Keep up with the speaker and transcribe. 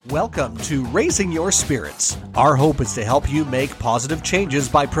Welcome to Raising Your Spirits. Our hope is to help you make positive changes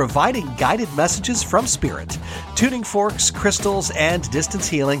by providing guided messages from Spirit. Tuning forks, crystals, and distance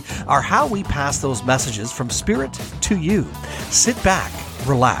healing are how we pass those messages from Spirit to you. Sit back,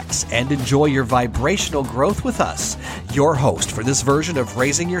 relax, and enjoy your vibrational growth with us. Your host for this version of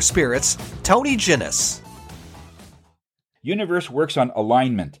Raising Your Spirits, Tony Ginnis. Universe works on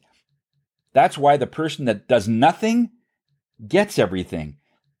alignment. That's why the person that does nothing gets everything,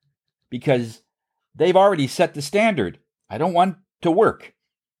 because they've already set the standard. I don't want to work.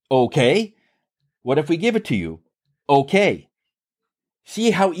 Okay. What if we give it to you? Okay.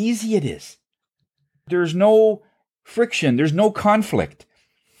 See how easy it is. There's no friction. There's no conflict.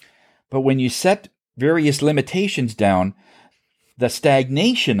 But when you set various limitations down, the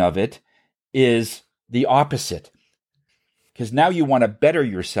stagnation of it is the opposite. Because now you want to better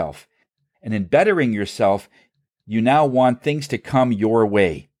yourself. And in bettering yourself, you now want things to come your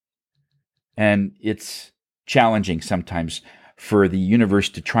way. And it's challenging sometimes for the universe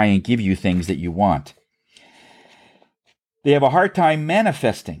to try and give you things that you want. They have a hard time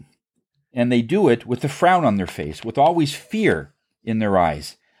manifesting. And they do it with a frown on their face, with always fear in their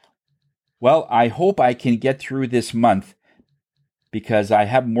eyes. Well, I hope I can get through this month because I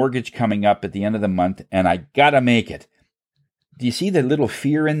have mortgage coming up at the end of the month and I gotta make it. Do you see the little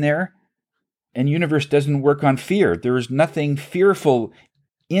fear in there? And universe doesn't work on fear. There is nothing fearful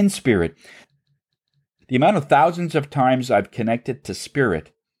in Spirit. The amount of thousands of times I've connected to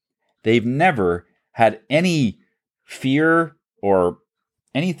Spirit, they've never had any fear or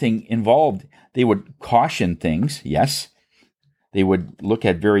anything involved. They would caution things, yes. They would look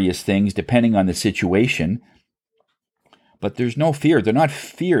at various things depending on the situation. But there's no fear.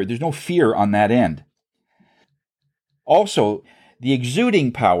 There's no fear on that end. Also, the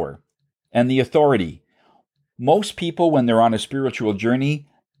exuding power and the authority. Most people, when they're on a spiritual journey,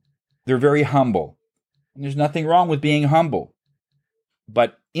 they're very humble. And there's nothing wrong with being humble.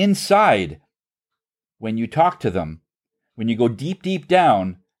 But inside, when you talk to them, when you go deep, deep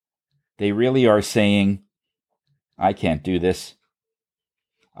down, they really are saying, I can't do this.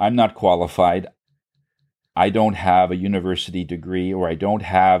 I'm not qualified. I don't have a university degree, or I don't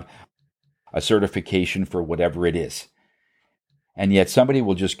have a certification for whatever it is. And yet somebody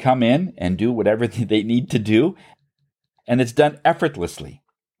will just come in and do whatever they need to do, and it's done effortlessly.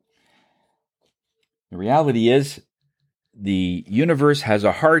 The reality is, the universe has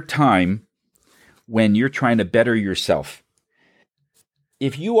a hard time when you're trying to better yourself.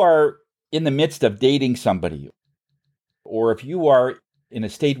 If you are in the midst of dating somebody, or if you are in a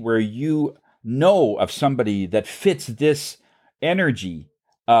state where you know of somebody that fits this energy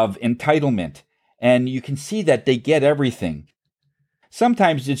of entitlement, and you can see that they get everything,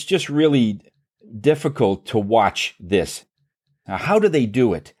 sometimes it's just really difficult to watch this. Now, how do they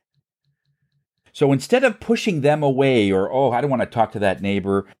do it? So instead of pushing them away, or, oh, I don't want to talk to that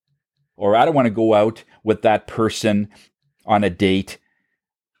neighbor, or I don't want to go out with that person on a date,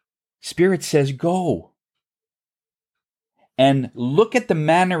 Spirit says, go. And look at the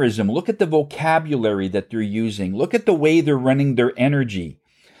mannerism, look at the vocabulary that they're using, look at the way they're running their energy.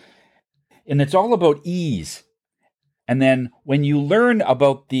 And it's all about ease. And then when you learn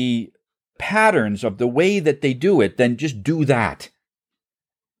about the patterns of the way that they do it, then just do that.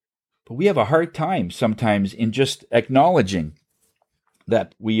 But we have a hard time sometimes in just acknowledging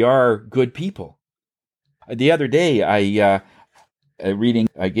that we are good people. The other day, a reading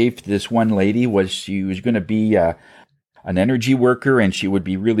I gave to this one lady was she was going to be an energy worker, and she would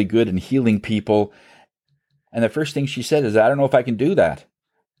be really good in healing people. And the first thing she said is, I don't know if I can do that.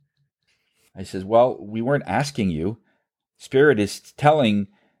 I says, well, we weren't asking you. Spirit is telling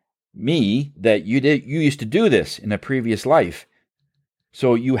me that you used to do this in a previous life.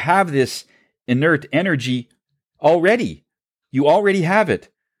 So you have this inert energy already. You already have it.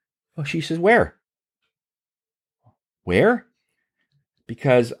 Well, she says, where? Where?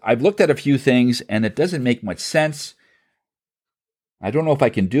 Because I've looked at a few things and it doesn't make much sense. I don't know if I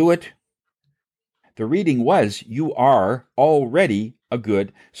can do it. The reading was, you are already a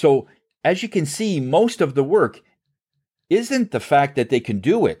good. So as you can see, most of the work isn't the fact that they can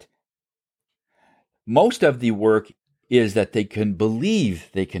do it. Most of the work is that they can believe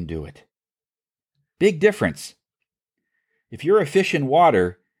they can do it. Big difference. If you're a fish in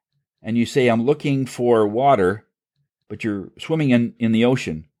water and you say, I'm looking for water, but you're swimming in the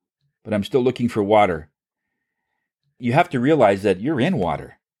ocean, but I'm still looking for water, you have to realize that you're in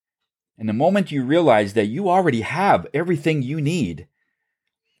water. And the moment you realize that you already have everything you need,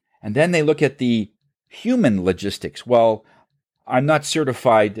 and then they look at the human logistics. Well, I'm not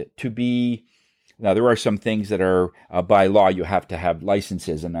certified to be Now, there are some things that are by law, you have to have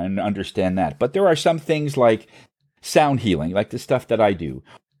licenses, and I understand that. But there are some things like sound healing, like the stuff that I do,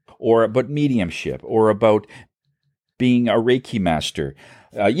 or about mediumship, or about being a Reiki master.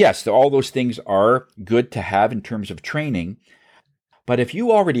 Yes, all those things are good to have in terms of training. But if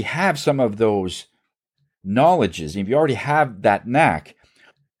you already have some of those knowledges, if you already have that knack,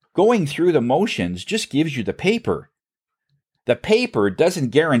 going through the motions just gives you the paper. The paper doesn't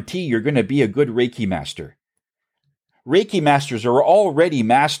guarantee you're going to be a good Reiki master. Reiki masters are already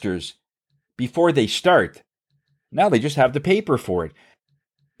masters before they start. Now they just have the paper for it.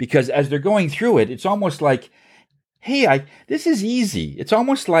 Because as they're going through it, it's almost like, hey, this is easy. It's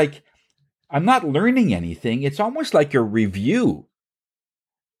almost like I'm not learning anything. It's almost like a review.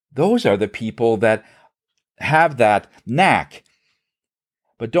 Those are the people that have that knack.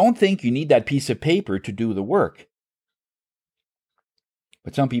 But don't think you need that piece of paper to do the work.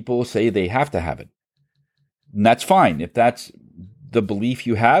 But some people say they have to have it. And that's fine. If that's the belief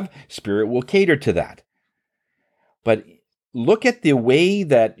you have, Spirit will cater to that. But look at the way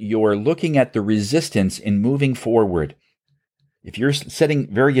that you're looking at the resistance in moving forward. If you're setting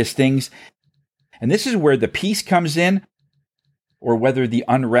various things, and this is where the peace comes in, or whether the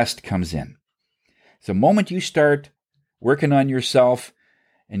unrest comes in. So the moment you start working on yourself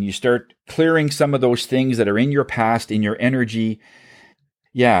and you start clearing some of those things that are in your past, in your energy,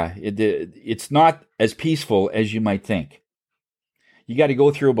 it's not as peaceful as you might think. You got to go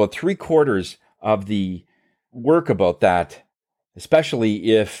through about 3/4 of the work about that,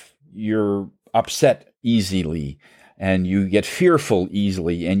 especially if you're upset easily and you get fearful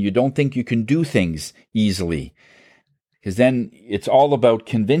easily and you don't think you can do things easily. Because then it's all about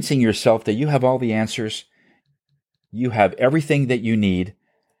convincing yourself that you have all the answers, you have everything that you need,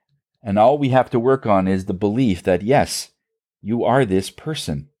 and all we have to work on is the belief that, yes, you are this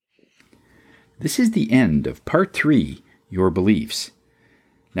person. This is the end of Part 3, Your Beliefs.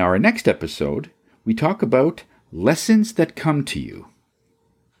 Now, our next episode, we talk about lessons that come to you.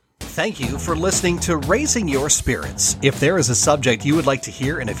 Thank you for listening to Raising Your Spirits. If there is a subject you would like to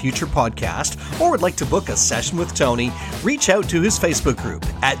hear in a future podcast or would like to book a session with Tony, reach out to his Facebook group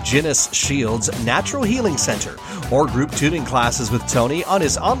at Ginnis Shields Natural Healing Center or group tuning classes with Tony on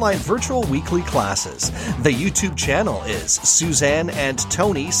his online virtual weekly classes. The YouTube channel is Suzanne and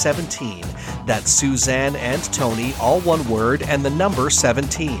Tony 17. That's Suzanne and Tony, all one word, and the number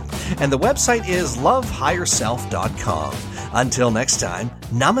 17. And the website is lovehigherself.com. Until next time,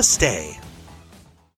 namaste.